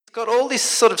got all this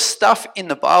sort of stuff in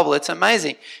the Bible. It's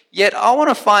amazing. Yet I want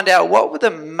to find out, what were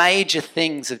the major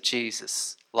things of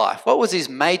Jesus' life? What was his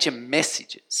major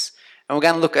messages? And we're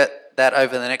going to look at that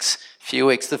over the next few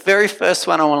weeks. The very first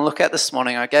one I want to look at this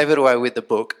morning, I gave it away with the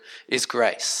book, is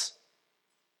grace.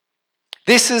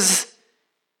 This is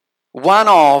one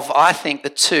of, I think, the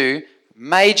two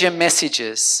major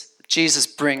messages Jesus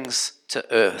brings to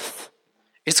earth.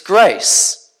 It's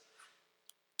grace.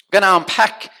 I'm going to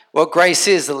unpack what grace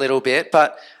is a little bit,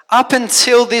 but up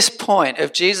until this point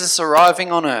of Jesus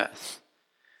arriving on earth,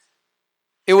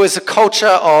 it was a culture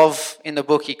of, in the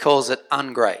book he calls it,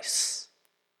 ungrace.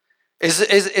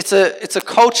 It's a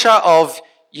culture of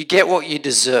you get what you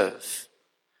deserve.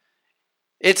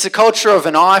 It's a culture of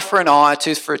an eye for an eye, a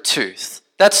tooth for a tooth.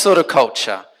 That sort of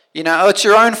culture. You know, it's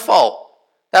your own fault.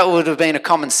 That would have been a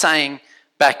common saying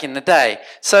back in the day.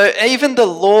 So even the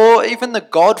law, even the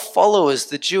God followers,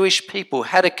 the Jewish people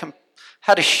had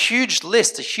a huge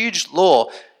list, a huge law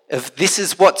of this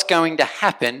is what's going to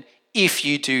happen if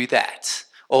you do that.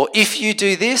 Or if you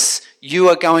do this, you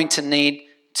are going to need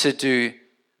to do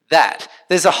that.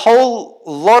 There's a whole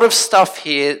lot of stuff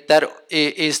here that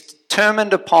is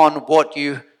determined upon what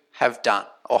you have done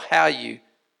or how you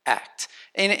act.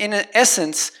 In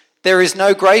essence, there is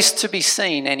no grace to be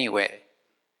seen anywhere.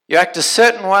 You act a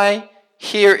certain way,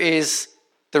 here is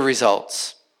the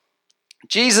results.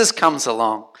 Jesus comes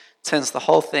along, turns the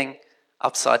whole thing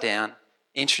upside down,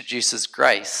 introduces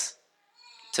grace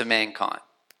to mankind.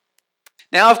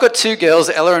 Now, I've got two girls,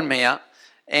 Ella and Mia,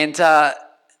 and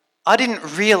I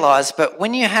didn't realise, but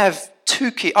when you have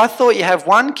two kids, I thought you have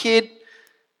one kid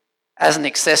as an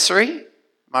accessory. Am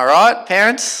I right,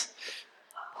 parents?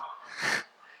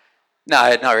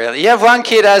 No, not really. You have one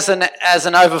kid as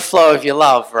an overflow of your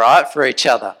love, right, for each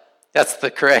other. That's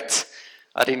the correct.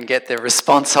 I didn't get the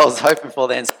response I was hoping for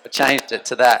then, so I changed it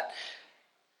to that.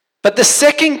 But the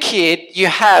second kid you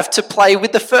have to play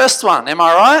with the first one, am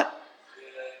I right?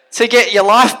 To get your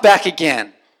life back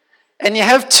again. And you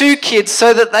have two kids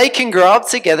so that they can grow up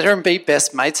together and be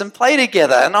best mates and play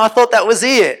together. And I thought that was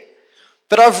it.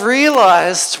 But I've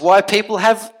realised why people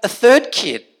have a third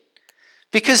kid.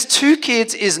 Because two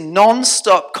kids is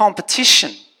non-stop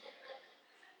competition.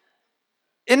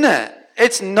 Isn't it?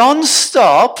 It's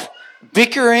non-stop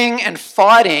bickering and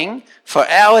fighting for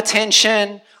our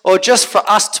attention or just for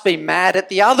us to be mad at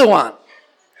the other one.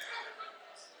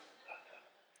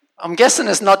 I'm guessing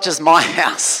it's not just my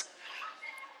house.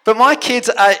 But my kids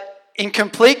are in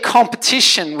complete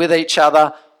competition with each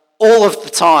other all of the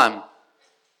time.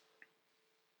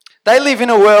 They live in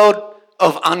a world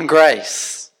of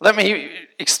ungrace. Let me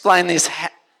explain this,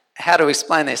 how to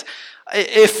explain this.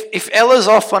 If Ella's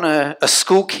off on a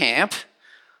school camp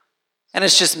and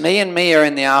it's just me and Mia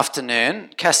in the afternoon,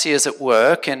 Cassia's at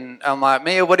work, and I'm like,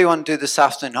 Mia, what do you want to do this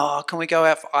afternoon? Oh, can we go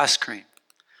out for ice cream?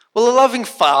 Well, a loving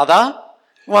father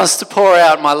wants to pour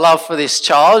out my love for this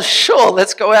child. Sure,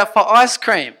 let's go out for ice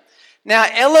cream. Now,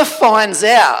 Ella finds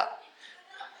out.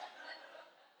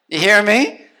 You hear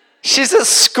me? She's at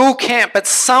school camp, but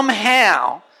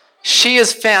somehow she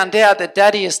has found out that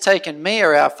Daddy has taken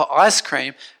Mia out for ice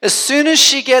cream. As soon as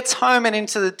she gets home and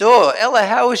into the door, Ella,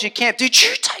 how was your camp? Did you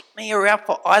take Mia out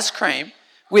for ice cream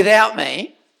without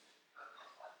me?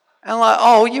 And I'm like,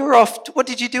 oh, you were off. What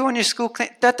did you do on your school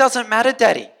camp? That doesn't matter,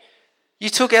 Daddy. You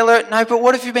took Ella, no, but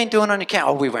what have you been doing on your camp?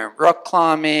 Oh, we went rock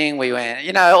climbing, we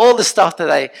went, all the stuff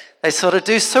that they sort of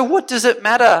do. So what does it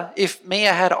matter if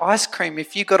Mia had ice cream,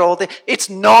 if you got all the... It's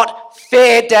not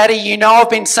fair, Daddy. You know I've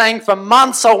been saying for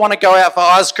months I want to go out for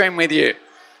ice cream with you.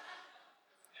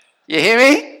 You hear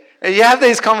me? You have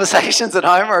these conversations at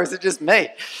home, or is it just me?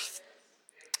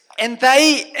 And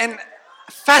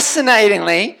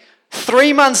fascinatingly,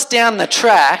 3 months down the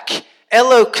track,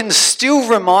 Ella can still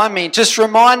remind me, just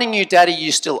reminding you, Daddy,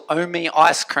 you still owe me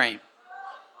ice cream.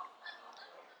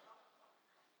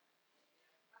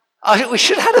 We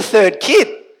should have had a third kid.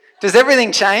 Does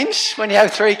everything change when you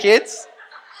have 3 kids?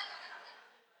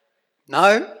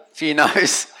 No? Few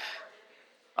no's.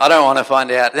 I don't want to find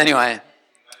out. Anyway,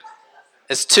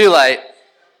 it's too late.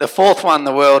 The 4th one in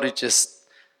the world is just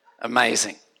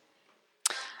amazing.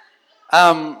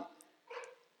 But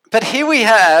here we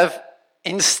have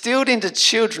instilled into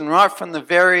children right from the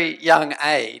very young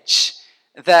age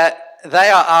that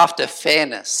they are after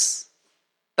fairness.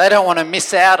 They don't want to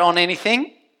miss out on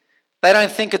anything. They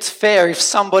don't think it's fair if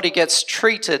somebody gets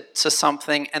treated to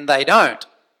something and they don't.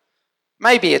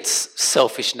 Maybe it's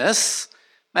selfishness.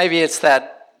 Maybe it's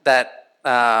that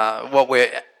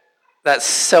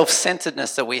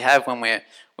self-centeredness that we have when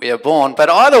we are born. But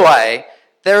either way,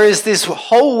 there is this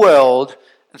whole world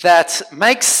that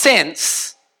makes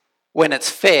sense when it's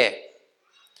fair.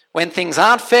 When things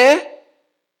aren't fair,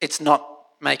 it's not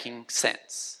making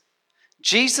sense.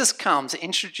 Jesus comes,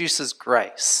 introduces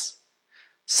grace,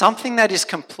 something that is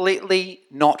completely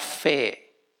not fair.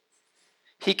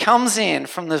 He comes in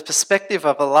from the perspective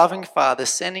of a loving Father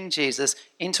sending Jesus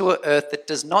into an earth that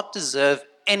does not deserve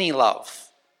any love,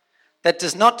 that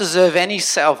does not deserve any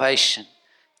salvation,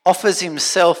 offers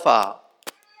himself up,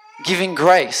 giving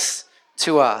grace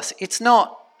to us. It's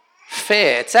not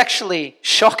fair. It's actually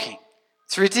shocking.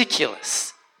 It's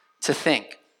ridiculous to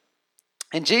think.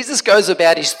 And Jesus goes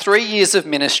about his 3 years of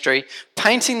ministry,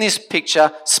 painting this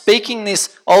picture, speaking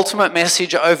this ultimate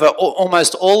message over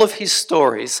almost all of his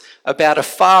stories about a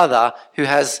Father who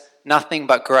has nothing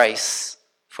but grace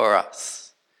for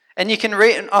us. And you can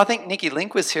read, I think Nikki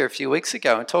Link was here a few weeks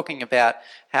ago and talking about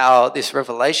how this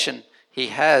revelation he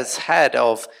has had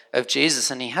of Jesus,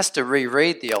 and he has to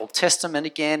reread the Old Testament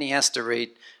again, he has to read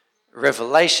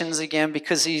Revelations again,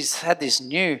 because he's had this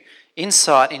new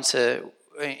insight into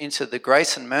the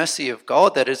grace and mercy of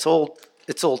God, that it's all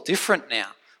different now.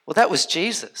 Well, that was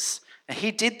Jesus, and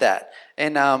he did that.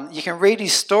 And you can read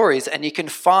his stories, and you can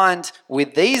find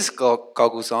with these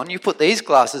goggles on, you put these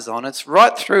glasses on, it's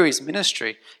right through his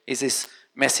ministry is this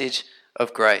message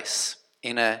of grace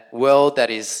in a world that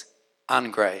is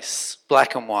ungrace,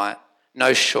 black and white,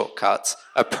 no shortcuts.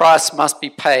 A price must be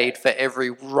paid for every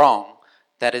wrong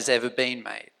that has ever been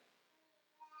made.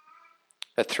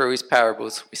 But through his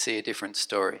parables, we see a different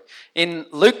story. In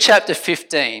Luke chapter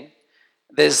 15,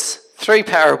 there's 3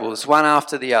 parables, one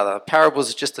after the other. Parables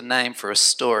is just a name for a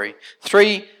story.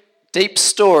 3 deep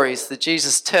stories that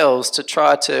Jesus tells to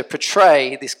try to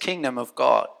portray this kingdom of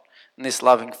God and this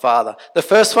loving Father. The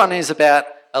first one is about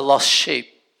a lost sheep.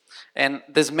 And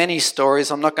there's many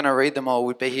stories. I'm not going to read them all.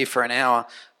 We'd be here for an hour.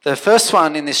 The first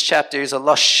one in this chapter is a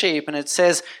lost sheep. And it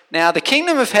says, now the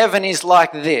kingdom of heaven is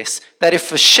like this, that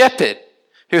if a shepherd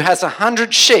who has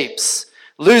 100 sheep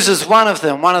loses one of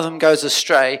them goes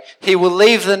astray, he will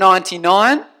leave the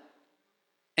 99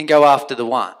 and go after the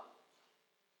one.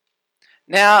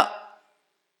 Now,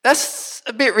 that's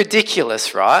a bit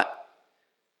ridiculous, right?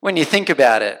 When you think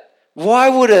about it. Why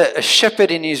would a shepherd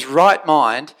in his right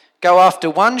mind go after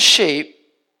one sheep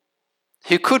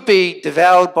who could be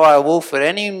devoured by a wolf at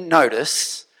any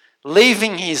notice,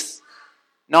 leaving his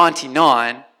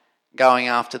 99 going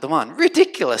after the one?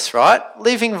 Ridiculous, right?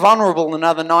 Leaving vulnerable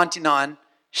another 99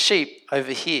 sheep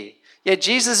over here. Yet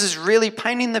Jesus is really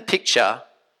painting the picture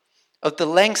of the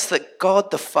lengths that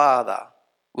God the Father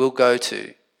will go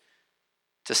to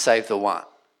save the one,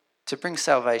 to bring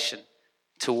salvation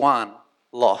to one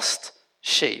lost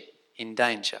sheep in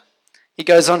danger. He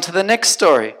goes on to the next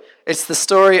story. It's the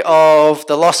story of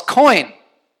the lost coin.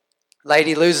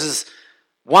 Lady loses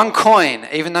one coin,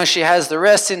 even though she has the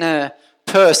rest in her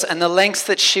purse, and the lengths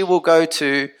that she will go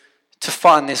to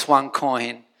find this one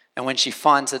coin. And when she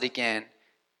finds it again,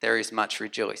 there is much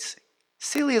rejoicing.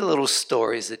 Silly little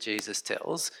stories that Jesus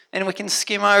tells, and we can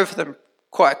skim over them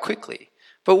quite quickly.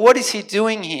 But what is he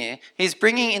doing here? He's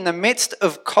bringing in the midst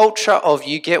of culture of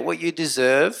you get what you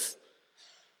deserve.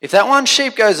 If that one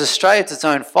sheep goes astray, it's its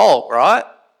own fault, right?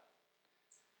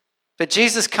 But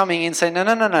Jesus coming in saying,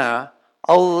 no.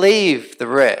 I'll leave the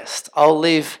rest. I'll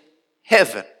leave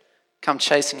heaven. Come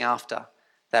chasing after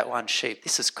that one sheep.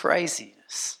 This is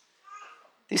craziness.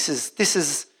 This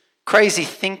is crazy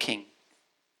thinking.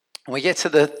 We get to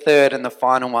the third and the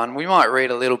final one. We might read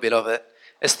a little bit of it.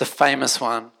 It's the famous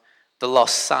one, the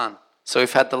lost son. So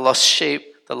we've had the lost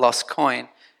sheep, the lost coin,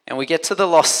 and we get to the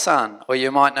lost son, or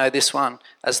you might know this one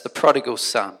as the prodigal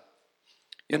son.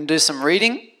 You want to do some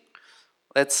reading?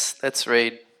 Let's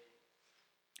read.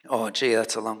 Oh, gee,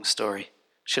 that's a long story.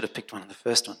 Should have picked one of the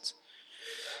first ones.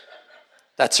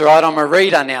 That's all right, I'm a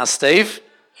reader now, Steve.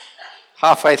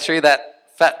 Halfway through that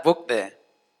fat book there.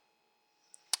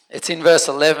 It's in verse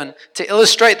 11. To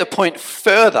illustrate the point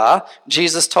further,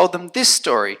 Jesus told them this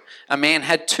story. A man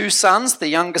had 2 sons. The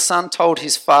younger son told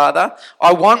his father,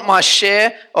 I want my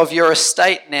share of your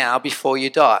estate now before you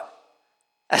die.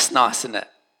 That's nice, isn't it?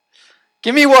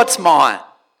 Give me what's mine.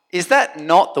 Is that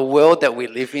not the world that we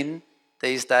live in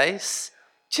these days?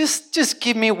 Just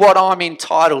give me what I'm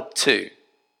entitled to,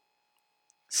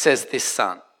 says this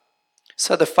son.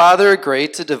 So the father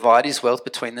agreed to divide his wealth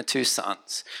between the 2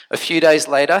 sons. A few days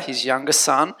later, his younger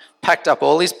son packed up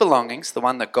all his belongings, the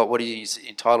one that got what he's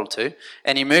entitled to,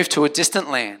 and he moved to a distant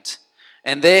land.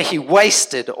 And there he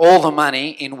wasted all the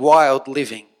money in wild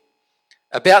living.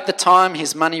 About the time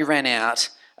his money ran out,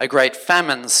 a great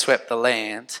famine swept the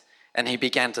land, and he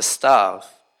began to starve.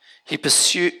 He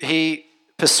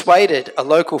persuaded a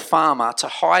local farmer to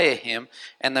hire him,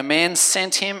 and the man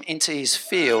sent him into his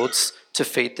fields to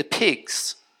feed the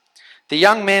pigs. The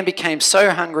young man became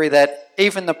so hungry that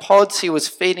even the pods he was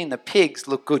feeding the pigs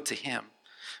looked good to him,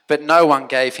 but no one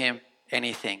gave him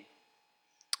anything.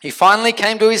 He finally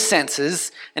came to his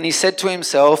senses and he said to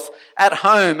himself, "At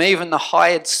home, even the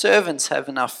hired servants have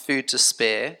enough food to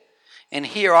spare, and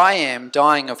here I am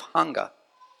dying of hunger.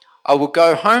 I will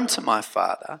go home to my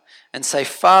father and say,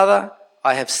 'Father,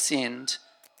 I have sinned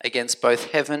against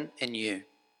both heaven and you,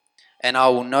 and I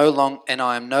am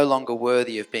no longer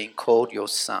worthy of being called your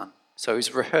son.'" So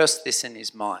he's rehearsed this in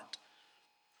his mind.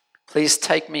 "Please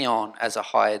take me on as a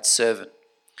hired servant."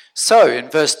 So in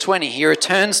verse 20, he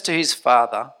returns to his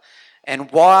father, and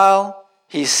while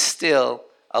he's still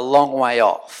a long way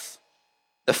off,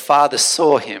 the father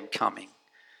saw him coming.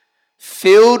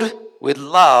 Filled with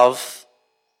love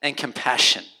and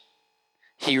compassion,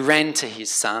 he ran to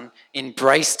his son,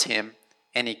 embraced him,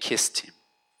 and he kissed him.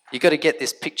 You've got to get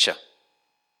this picture.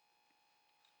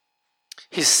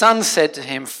 His son said to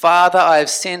him, "Father, I have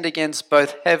sinned against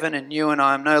both heaven and you, and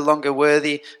I am no longer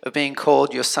worthy of being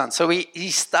called your son." So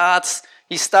he starts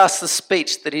the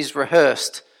speech that he's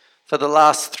rehearsed for the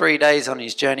last 3 days on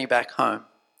his journey back home.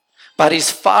 But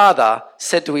his father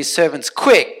said to his servants,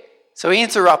 "Quick!" So he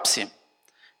interrupts him.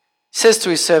 He says to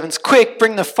his servants, "Quick,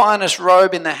 bring the finest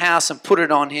robe in the house and put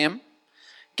it on him.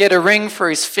 Get a ring for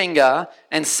his finger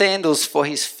and sandals for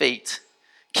his feet.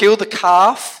 Kill the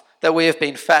calf that we have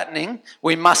been fattening.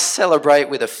 We must celebrate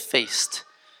with a feast.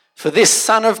 For this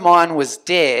son of mine was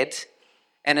dead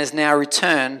and has now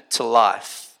returned to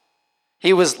life.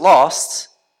 He was lost,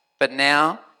 but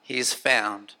now he is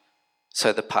found."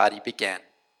 So the party began.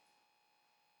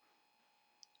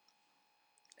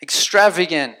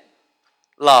 Extravagant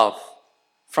love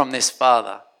from this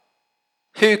father,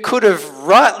 who could have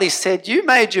rightly said, "You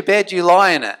made your bed, you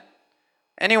lie in it."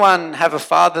 Anyone have a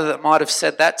father that might have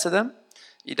said that to them?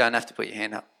 You don't have to put your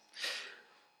hand up.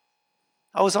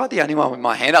 Oh, was I the only one with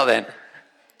my hand up then?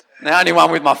 The only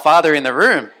one with my father in the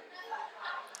room?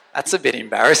 That's a bit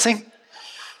embarrassing.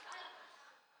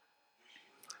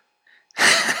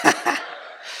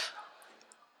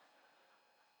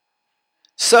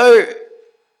 So,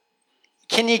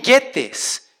 can you get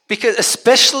this? Because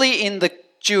especially in the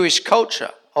Jewish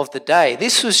culture of the day,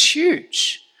 this was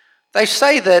huge. They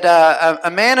say that a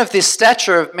man of this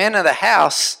stature, a man of the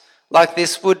house like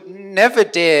this, would never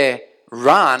dare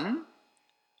run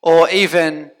or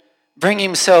even bring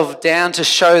himself down to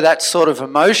show that sort of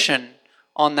emotion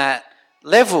on that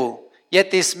level.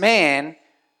 Yet this man,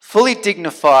 fully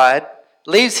dignified,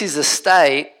 leaves his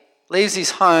estate, leaves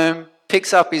his home,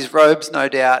 picks up his robes, no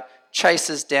doubt,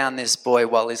 chases down this boy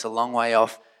while he's a long way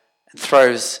off and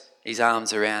throws his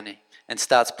arms around him and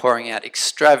starts pouring out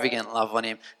extravagant love on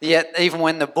him. Yet even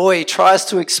when the boy tries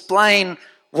to explain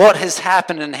what has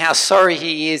happened and how sorry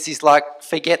he is, he's like,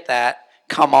 "Forget that,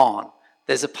 come on,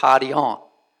 there's a party on."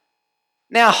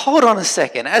 Now hold on a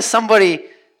second. As somebody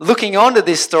looking onto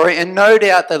this story, and no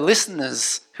doubt the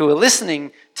listeners who are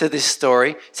listening to this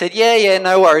story said, yeah,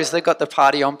 no worries, they've got the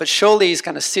party on, but surely he's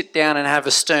going to sit down and have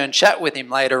a stern chat with him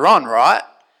later on, right?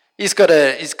 He's got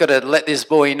to let this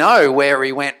boy know where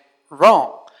he went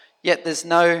wrong. Yet there's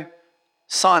no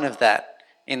sign of that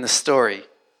in the story.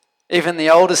 Even the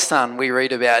oldest son we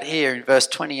read about here in verse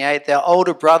 28, their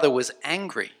older brother was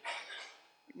angry.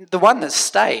 The one that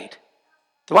stayed,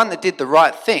 the one that did the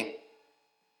right thing.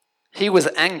 He was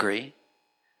angry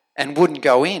and wouldn't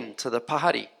go in to the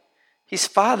party. His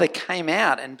father came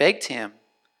out and begged him,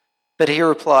 but he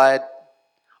replied,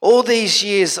 "All these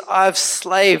years I've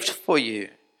slaved for you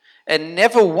and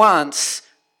never once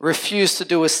refused to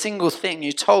do a single thing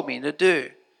you told me to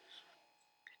do.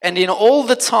 And in all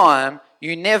the time,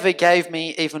 you never gave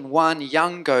me even one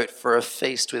young goat for a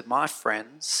feast with my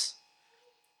friends.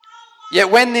 Yet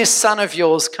when this son of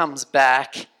yours comes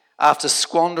back after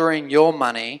squandering your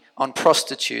money on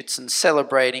prostitutes and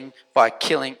celebrate by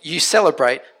killing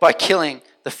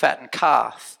the fattened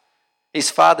calf."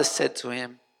 His father said to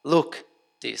him, "Look,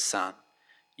 dear son,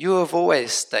 you have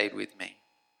always stayed with me.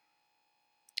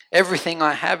 Everything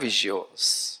I have is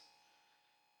yours.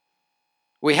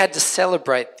 We had to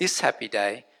celebrate this happy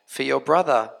day, for your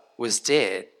brother was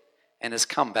dead and has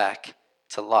come back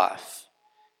to life.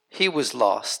 He was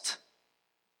lost,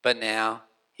 but now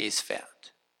he's found."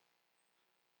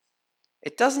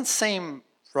 It doesn't seem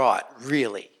right,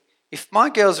 really. If my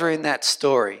girls were in that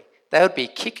story, they would be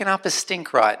kicking up a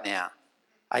stink right now.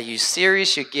 Are you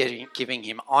serious? You're giving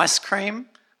him ice cream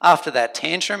after that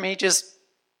tantrum he just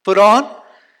put on?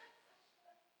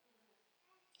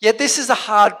 Yet this is a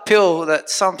hard pill that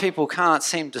some people can't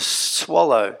seem to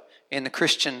swallow in the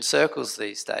Christian circles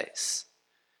these days.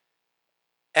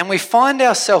 And we find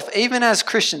ourselves, even as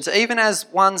Christians, even as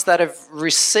ones that have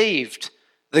received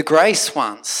the grace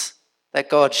once that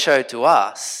God showed to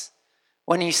us,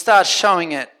 when He starts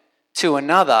showing it to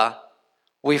another,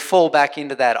 we fall back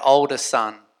into that older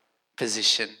son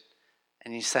position.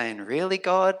 And you're saying, really,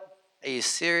 God? Are you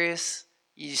serious?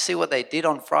 You see what they did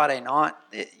on Friday night?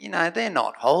 They're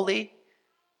not holy.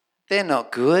 They're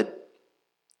not good.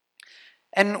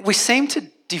 And we seem to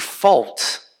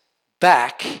default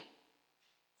back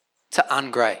to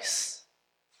ungrace.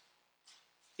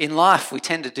 In life, we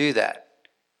tend to do that.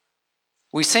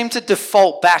 We seem to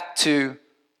default back to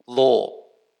law,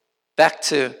 back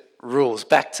to rules,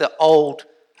 back to old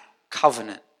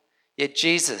covenant. Yet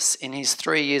Jesus, in His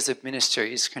 3 years of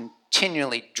ministry, is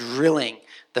continually drilling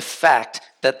the fact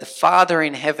that the Father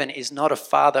in heaven is not a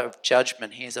Father of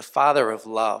judgment. He is a Father of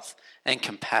love and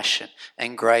compassion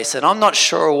and grace. And I'm not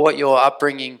sure what your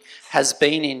upbringing has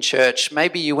been in church.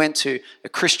 Maybe you went to a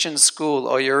Christian school,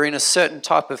 or you're in a certain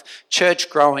type of church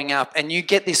growing up, and you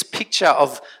get this picture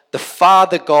of the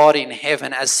Father God in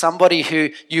heaven as somebody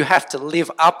who you have to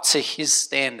live up to His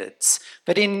standards.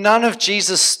 But in none of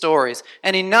Jesus' stories,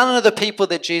 and in none of the people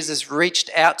that Jesus reached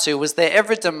out to, was there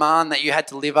ever a demand that you had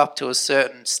to live up to a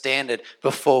certain standard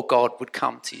before God would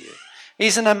come to you.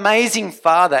 He's an amazing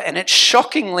Father, and it's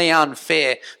shockingly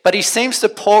unfair, but He seems to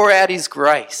pour out His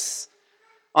grace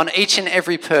on each and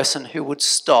every person who would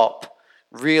stop,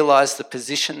 realize the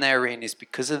position they're in is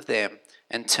because of them,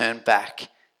 and turn back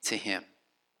to Him,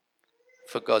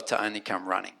 for God to only come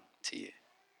running to you.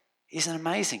 He's an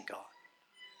amazing God.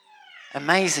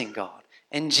 Amazing God.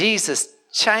 And Jesus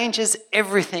changes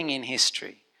everything in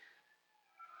history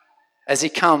as He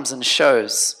comes and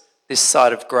shows this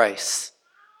side of grace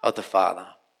of the Father.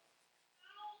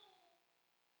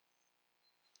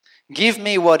 Give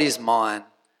me what is mine,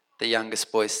 the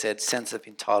youngest boy said. Sense of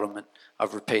entitlement.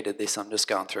 I've repeated this. I'm just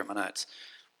going through my notes.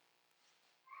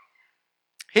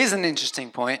 Here's an interesting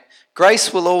point.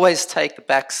 Grace will always take the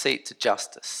back seat to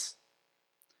justice.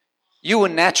 You will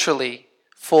naturally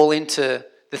fall into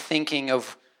the thinking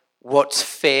of what's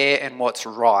fair and what's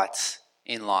right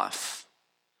in life.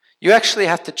 You actually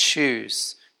have to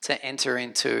choose to enter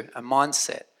into a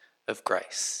mindset of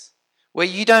grace where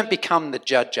you don't become the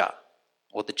judger,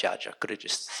 or the judge. I could have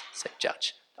just said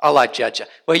judge. I like judger.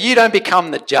 Where you don't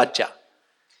become the judger.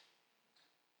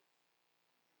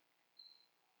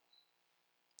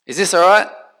 Is this all right?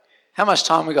 How much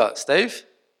time we got, Steve?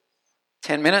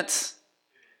 10 minutes?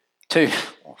 2.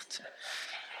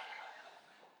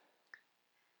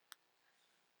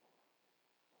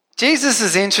 Jesus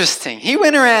is interesting. He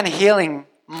went around healing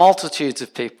multitudes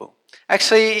of people.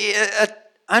 Actually,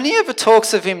 only ever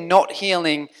talks of Him not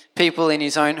healing people in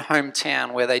His own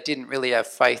hometown where they didn't really have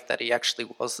faith that He actually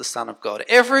was the Son of God.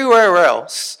 Everywhere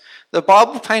else, the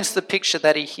Bible paints the picture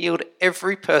that He healed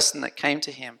every person that came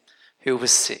to Him who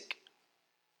was sick.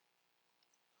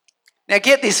 Now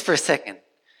get this for a second,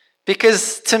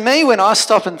 because to me, when I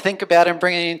stop and think about it and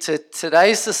bring it into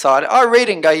today's society, I read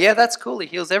and go, yeah, that's cool, He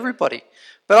heals everybody.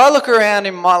 But I look around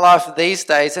in my life these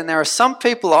days, and there are some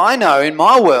people I know in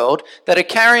my world that are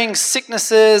carrying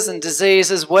sicknesses and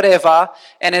diseases, whatever,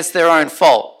 and it's their own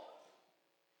fault.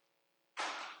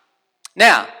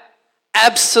 Now,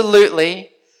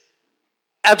 absolutely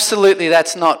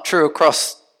that's not true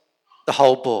across the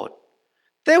whole board.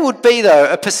 There would be, though,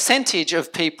 a percentage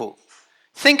of people.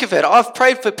 Think of it. I've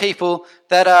prayed for people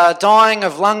that are dying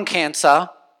of lung cancer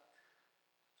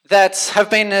that have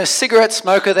been a cigarette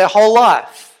smoker their whole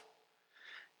life.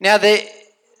 Now the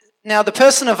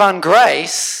person of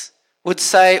ungrace would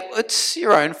say, it's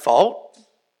your own fault.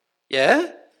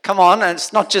 Yeah? Come on, and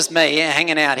it's not just me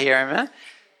hanging out here, man.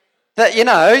 That,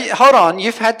 hold on,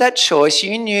 you've had that choice.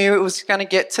 You knew it was going to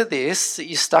get to this.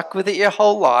 You stuck with it your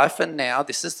whole life, and now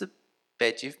this is the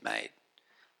bed you've made.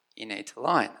 You need to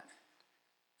lie in it.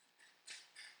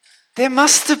 There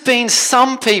must have been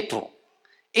some people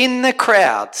in the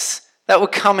crowds that were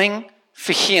coming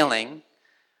for healing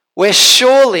where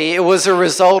surely it was a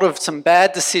result of some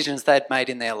bad decisions they'd made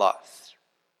in their life.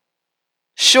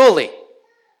 Surely.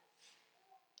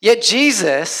 Yet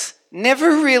Jesus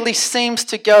never really seems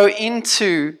to go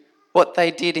into what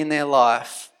they did in their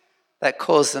life that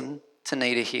caused them to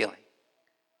need a healing.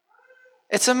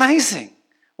 It's amazing.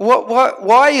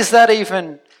 Why is that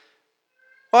even...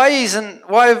 Why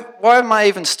am I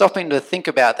even stopping to think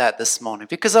about that this morning?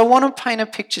 Because I want to paint a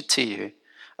picture to you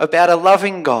about a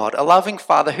loving God, a loving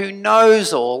Father who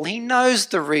knows all. He knows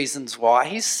the reasons why.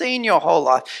 He's seen your whole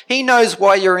life. He knows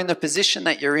why you're in the position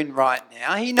that you're in right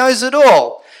now. He knows it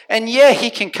all. And yeah, He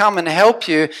can come and help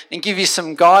you and give you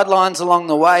some guidelines along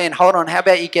the way, and hold on, how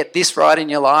about you get this right in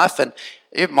your life, and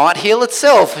It might heal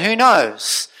itself, who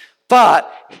knows?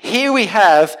 But here we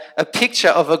have a picture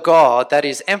of a God that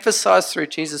is emphasized through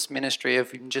Jesus' ministry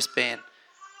of him just being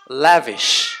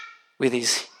lavish with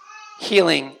his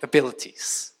healing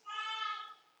abilities,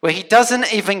 where he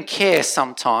doesn't even care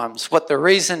sometimes what the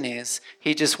reason is.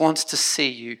 He just wants to see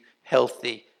you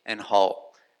healthy and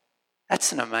whole.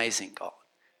 That's an amazing God.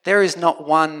 There is not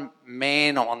one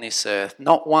man on this earth,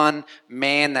 not one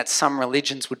man that some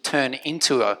religions would turn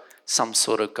into some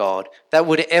sort of God that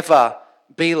would ever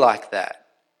be like that.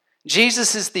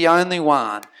 Jesus is the only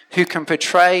one who can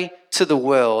portray to the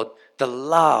world the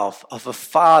love of a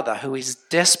Father who is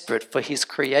desperate for his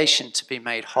creation to be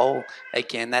made whole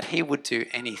again, that he would do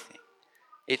anything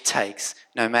it takes,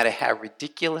 no matter how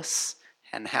ridiculous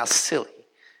and how silly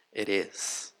it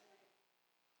is.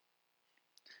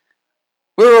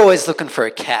 We're always looking for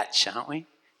a catch, aren't we?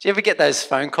 Do you ever get those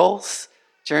phone calls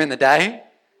during the day?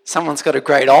 Someone's got a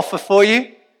great offer for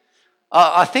you.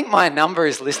 I think my number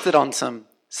is listed on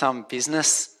some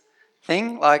business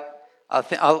thing. Like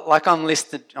I'm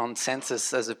listed on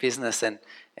Census as a business, and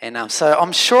so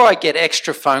I'm sure I get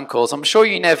extra phone calls. I'm sure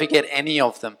you never get any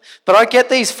of them, but I get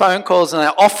these phone calls, and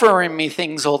they're offering me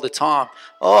things all the time.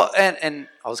 Oh, and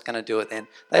I was going to do it then.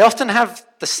 They often have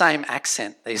the same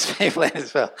accent, these people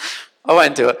as well. I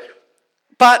won't do it.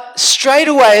 But straight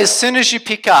away, as soon as you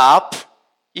pick up,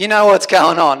 you know what's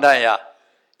going on, don't you?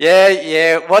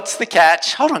 Yeah, what's the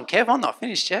catch? Hold on, Kev, I'm not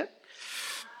finished yet.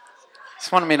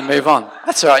 Just wanted me to move on.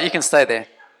 That's all right, you can stay there.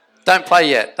 Don't play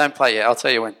yet, I'll tell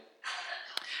you when.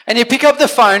 And you pick up the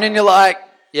phone and you're like,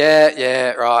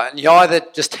 yeah, right. And you either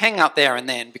just hang up there and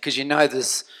then because you know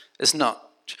there's not.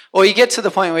 Or you get to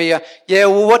the point where you're, yeah,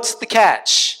 well, what's the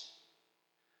catch?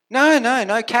 No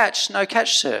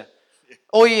catch, sir.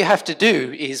 All you have to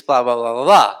do is blah, blah, blah, blah,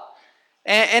 blah.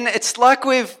 And it's like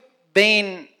we've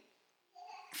been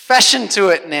fashioned to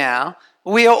it now.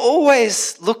 We are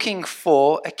always looking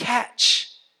for a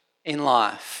catch in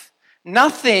life.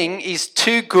 Nothing is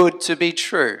too good to be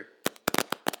true.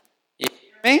 You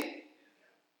hear me?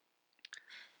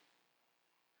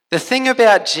 The thing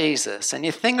about Jesus and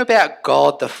the thing about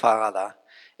God the Father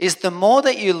is the more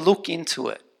that you look into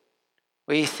it,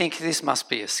 where you think this must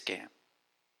be a scam.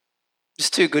 It's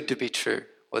too good to be true,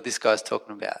 what this guy's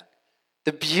talking about.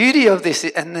 The beauty of this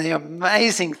and the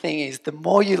amazing thing is the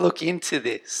more you look into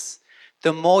this,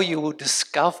 the more you will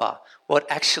discover what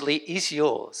actually is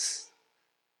yours.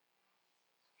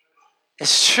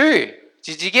 It's true.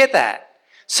 Did you get that?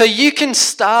 So you can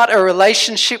start a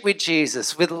relationship with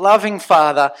Jesus, with loving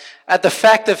Father, at the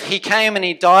fact that he came and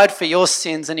he died for your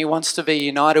sins and he wants to be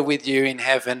united with you in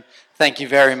heaven. Thank you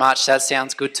very much. That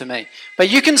sounds good to me. But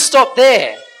you can stop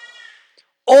there.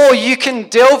 Or you can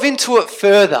delve into it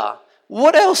further.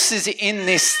 What else is in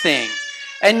this thing?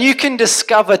 And you can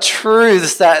discover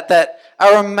truths that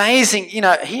are amazing. You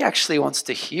know, he actually wants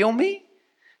to heal me.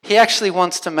 He actually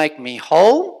wants to make me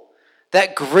whole.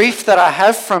 That grief that I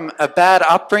have from a bad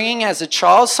upbringing as a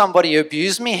child, somebody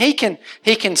abused me, he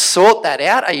can sort that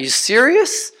out. Are you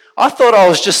serious? I thought I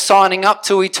was just signing up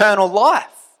to eternal life.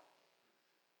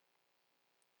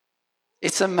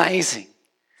 It's amazing.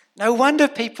 No wonder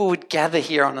people would gather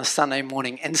here on a Sunday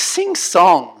morning and sing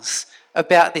songs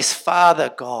about this Father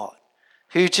God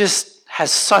who just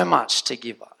has so much to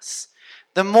give us.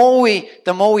 The more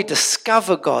we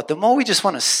discover God, the more we just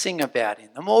want to sing about him.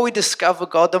 The more we discover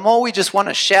God, the more we just want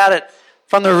to shout it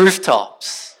from the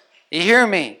rooftops. You hear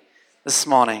me this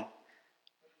morning?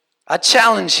 I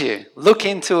challenge you, look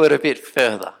into it a bit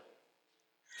further.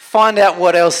 Find out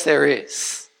what else there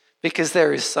is, because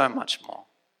there is so much more.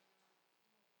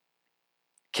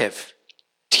 Kev.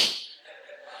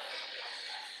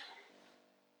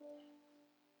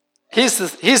 Here's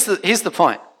the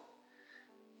point.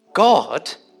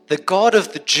 God, the God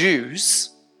of the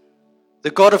Jews,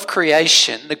 the God of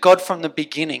creation, the God from the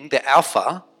beginning, the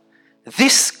Alpha,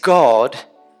 this God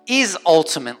is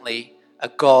ultimately a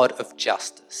God of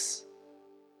justice.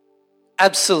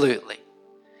 Absolutely.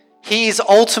 He is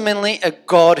ultimately a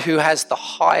God who has the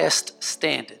highest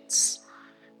standards,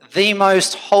 the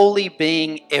most holy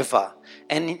being ever,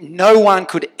 and no one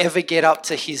could ever get up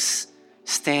to his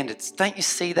standards. Don't you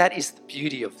see that is the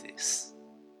beauty of this?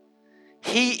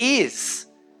 He is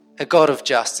a God of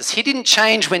justice. He didn't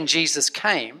change when Jesus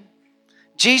came.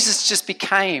 Jesus just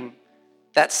became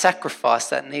that sacrifice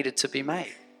that needed to be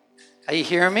made. Are you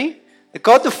hearing me? The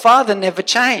God the Father never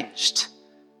changed.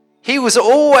 He was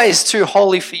always too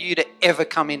holy for you to ever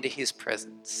come into his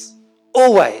presence.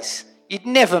 Always. You'd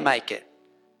never make it.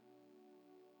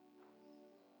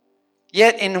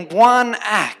 Yet in one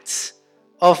act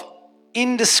of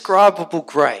indescribable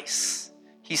grace,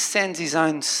 he sends his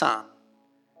own Son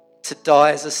to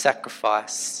die as a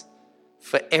sacrifice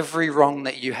for every wrong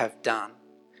that you have done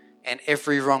and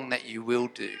every wrong that you will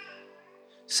do,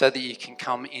 so that you can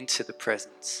come into the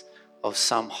presence of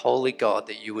some holy God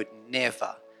that you would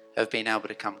never have been able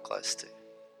to come close to.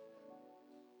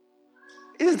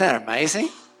 Isn't that amazing?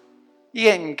 You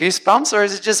getting goosebumps, or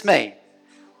is it just me?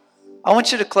 I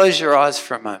want you to close your eyes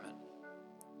for a moment.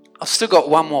 I've still got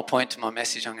one more point to my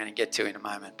message I'm going to get to in a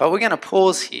moment, but we're going to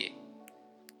pause here.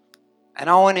 And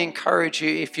I want to encourage you,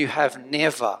 if you have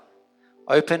never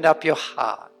opened up your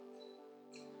heart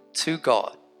to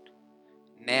God,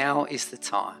 now is the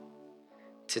time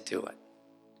to do it.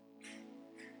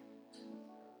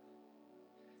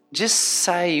 Just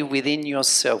say within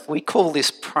yourself, we call this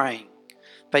praying,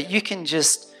 but you can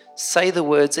just say the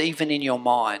words even in your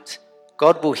mind.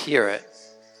 God will hear it.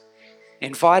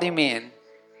 Invite him in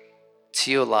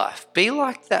to your life. Be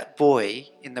like that boy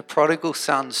in the prodigal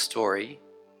son story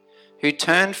who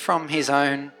turned from his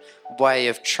own way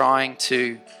of trying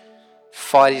to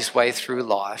fight his way through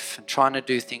life and trying to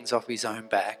do things off his own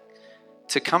back,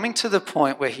 to coming to the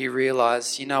point where he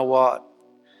realized, you know what?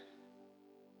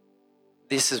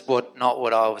 This is not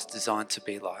what I was designed to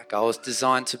be like. I was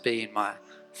designed to be in my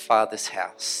Father's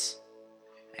house.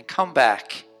 And come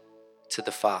back to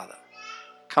the Father.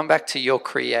 Come back to your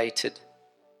created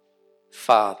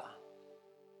Father.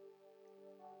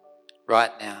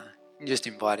 Right now. And just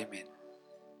invite him in.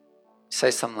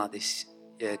 Say something like this.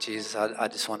 Yeah, Jesus, I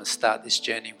just want to start this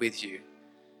journey with you.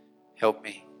 Help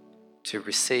me to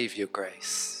receive your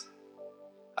grace.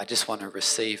 I just want to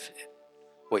receive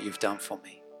what you've done for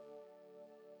me.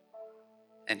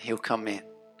 And he'll come in.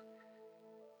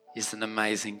 He's an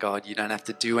amazing God. You don't have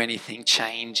to do anything,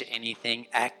 change anything,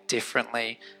 act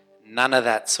differently. None of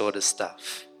that sort of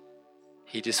stuff.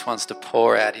 He just wants to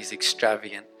pour out his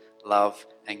extravagant love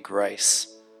and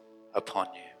grace upon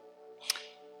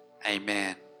you.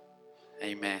 Amen.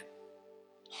 Amen.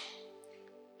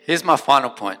 Here's my final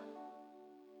point.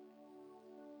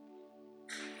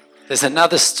 There's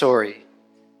another story.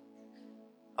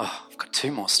 Oh, I've got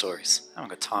two more stories. I haven't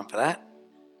got time for that.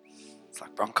 It's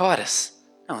like bronchitis.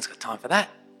 No one's got time for that.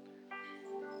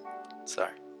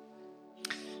 Sorry.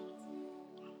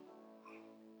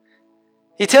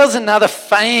 He tells another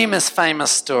famous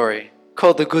story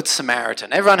called the Good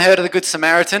Samaritan. Everyone heard of the Good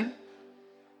Samaritan?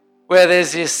 Where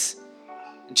there's this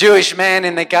Jewish man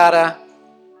in the gutter,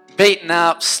 beaten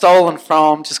up, stolen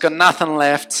from, just got nothing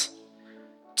left.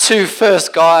 Two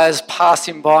first guys pass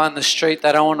him by on the street.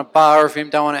 They don't want to bar of him,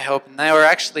 don't want to help him. They were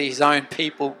actually his own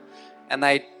people, and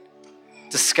they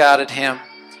discarded him.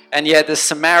 And yet the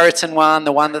Samaritan one,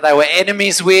 the one that they were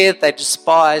enemies with, they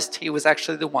despised, he was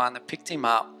actually the one that picked him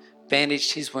up,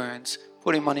 bandaged his wounds,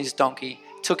 put him on his donkey,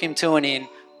 took him to an inn,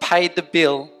 paid the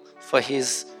bill for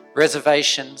his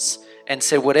reservations, and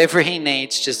said whatever he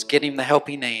needs, just get him the help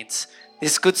he needs.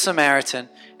 This Good Samaritan.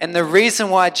 And the reason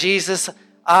why Jesus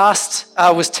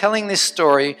was telling this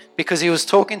story, because he was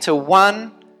talking to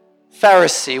one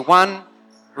Pharisee, one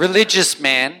religious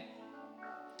man,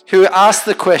 who asked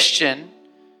the question,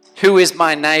 who is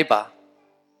my neighbor?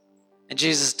 And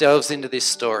Jesus delves into this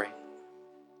story.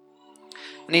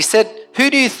 And he said, who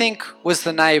do you think was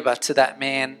the neighbor to that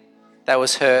man that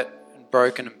was hurt and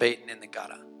broken and beaten in the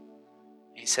gutter?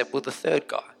 And he said, well, the third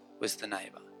guy was the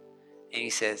neighbor. And he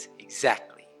says,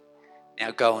 exactly.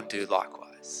 Now go and do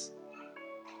likewise.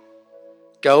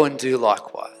 Go and do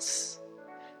likewise.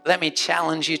 Let me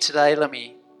challenge you today. Let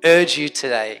me urge you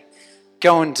today.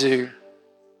 Go and do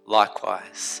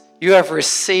likewise. You have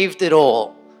received it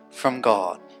all from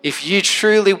God. If you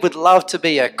truly would love to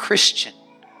be a Christian,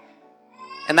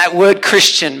 and that word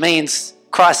Christian means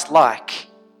Christ-like,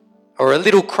 or a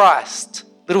little Christ,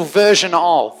 little version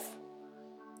of.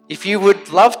 If you would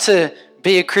love to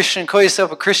be a Christian, call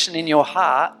yourself a Christian in your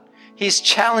heart, he's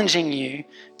challenging you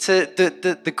to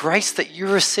the grace that you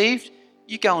received,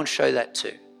 you go and show that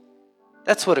too.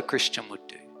 That's what a Christian would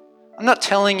do. I'm not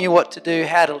telling you what to do,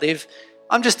 how to live.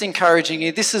 I'm just encouraging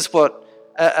you. This is what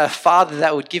a father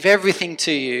that would give everything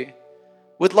to you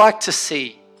would like to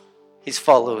see his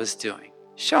followers doing.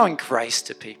 Showing grace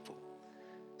to people.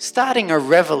 Starting a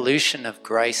revolution of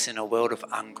grace in a world of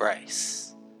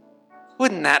ungrace.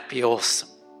 Wouldn't that be awesome?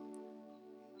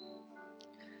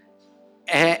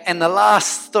 And the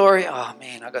last story, oh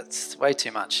man, I got way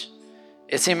too much.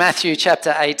 It's in Matthew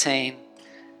chapter 18. It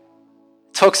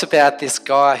talks about this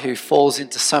guy who falls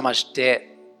into so much debt.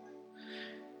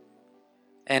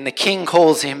 And the king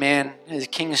calls him in. The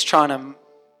king is trying to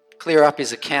clear up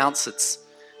his accounts.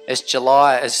 It's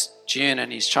June,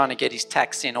 and he's trying to get his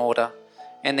tax in order.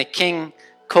 And the king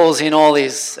calls in all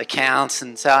his accounts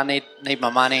and says, I need my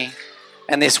money.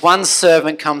 And this one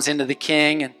servant comes into the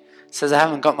king and says, I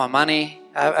haven't got my money.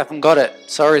 I haven't got it.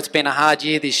 Sorry, it's been a hard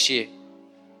year this year.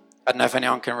 I don't know if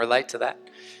anyone can relate to that.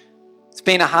 It's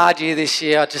been a hard year this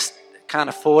year. I just can't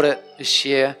afford it this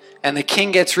year. And the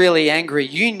king gets really angry.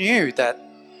 You knew that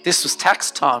this was tax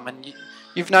time and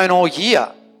you've known all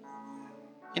year.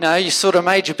 You know, you sort of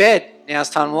made your bed. Now it's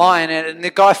time to lie in it. And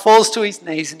the guy falls to his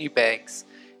knees and he begs.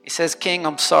 He says, King,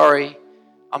 I'm sorry.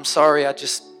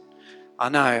 I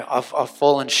know, I've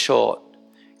fallen short.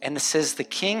 And it says the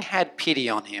king had pity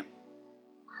on him.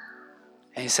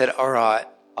 And he said, all right,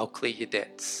 I'll clear your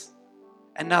debts.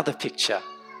 Another picture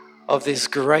of this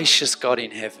gracious God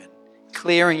in heaven,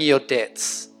 clearing your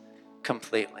debts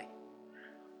completely.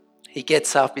 He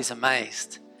gets up, he's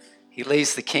amazed. He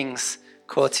leaves the king's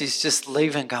courts. He's just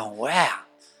leaving going, wow,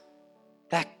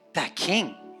 that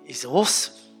king is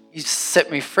awesome. He's set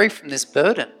me free from this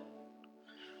burden.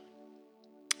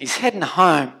 He's heading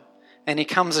home and he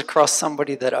comes across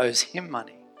somebody that owes him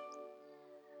money.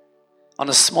 On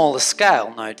a smaller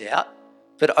scale, no doubt,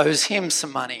 but owes him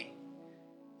some money.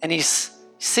 And he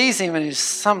sees him and there's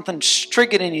something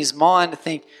triggered in his mind to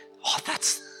think, oh,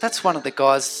 that's one of the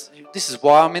guys. This is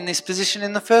why I'm in this position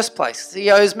in the first place.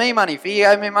 He owes me money. If he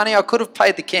owed me money, I could have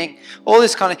paid the king. All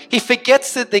this kind of... He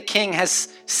forgets that the king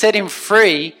has set him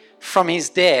free from his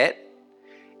debt.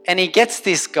 And he gets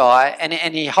this guy and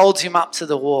he holds him up to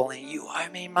the wall. And you owe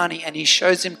me money. And he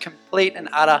shows him complete and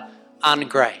utter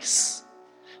ungrace.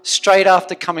 Straight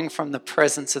after coming from the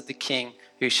presence of the king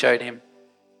who showed him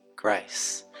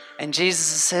grace. And Jesus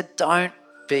said, don't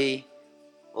be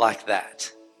like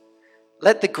that.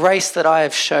 Let the grace that I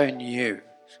have shown you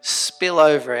spill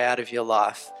over out of your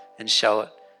life and show it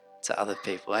to other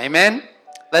people. Amen?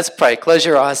 Let's pray. Close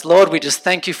your eyes. Lord, we just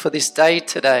thank you for this day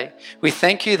today. We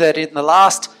thank you that in the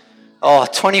last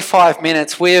 25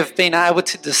 minutes we have been able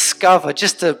to discover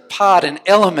just a part, an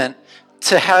element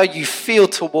to how you feel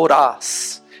toward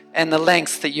us and the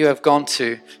lengths that you have gone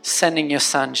to sending your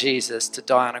son Jesus to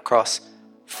die on a cross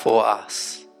for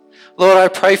us. Lord, I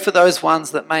pray for those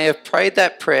ones that may have prayed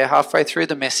that prayer halfway through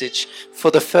the message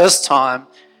for the first time,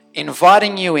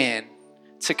 inviting you in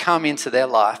to come into their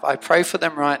life. I pray for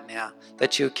them right now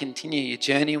that you'll continue your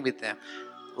journey with them.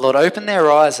 Lord, open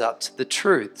their eyes up to the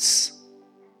truths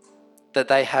that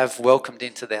they have welcomed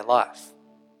into their life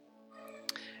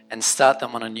and start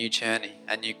them on a new journey,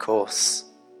 a new course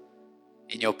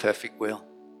in your perfect will.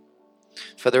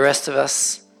 For the rest of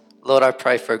us, Lord, I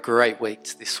pray for a great week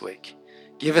this week.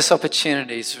 Give us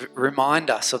opportunities,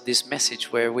 remind us of this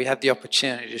message where we have the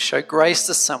opportunity to show grace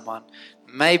to someone,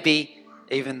 maybe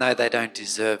even though they don't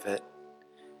deserve it,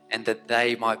 and that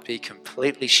they might be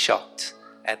completely shocked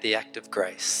at the act of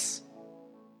grace.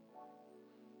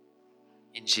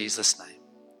 In Jesus' name,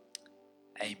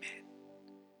 amen.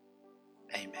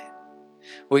 Amen.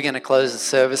 We're going to close the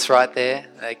service right there.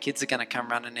 The kids are going to come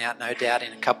running out, no doubt,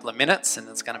 in a couple of minutes, and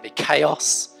it's going to be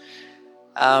chaos.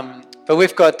 But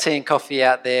we've got tea and coffee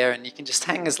out there, and you can just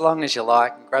hang as long as you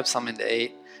like and grab something to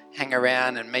eat, hang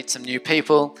around and meet some new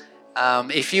people.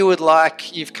 If you would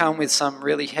like, you've come with some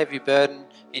really heavy burden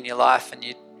in your life and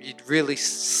you'd really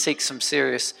seek some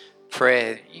serious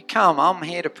prayer, you come. I'm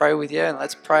here to pray with you, and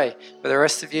let's pray. For the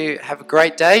rest of you, have a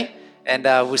great day, and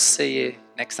we'll see you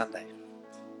next Sunday.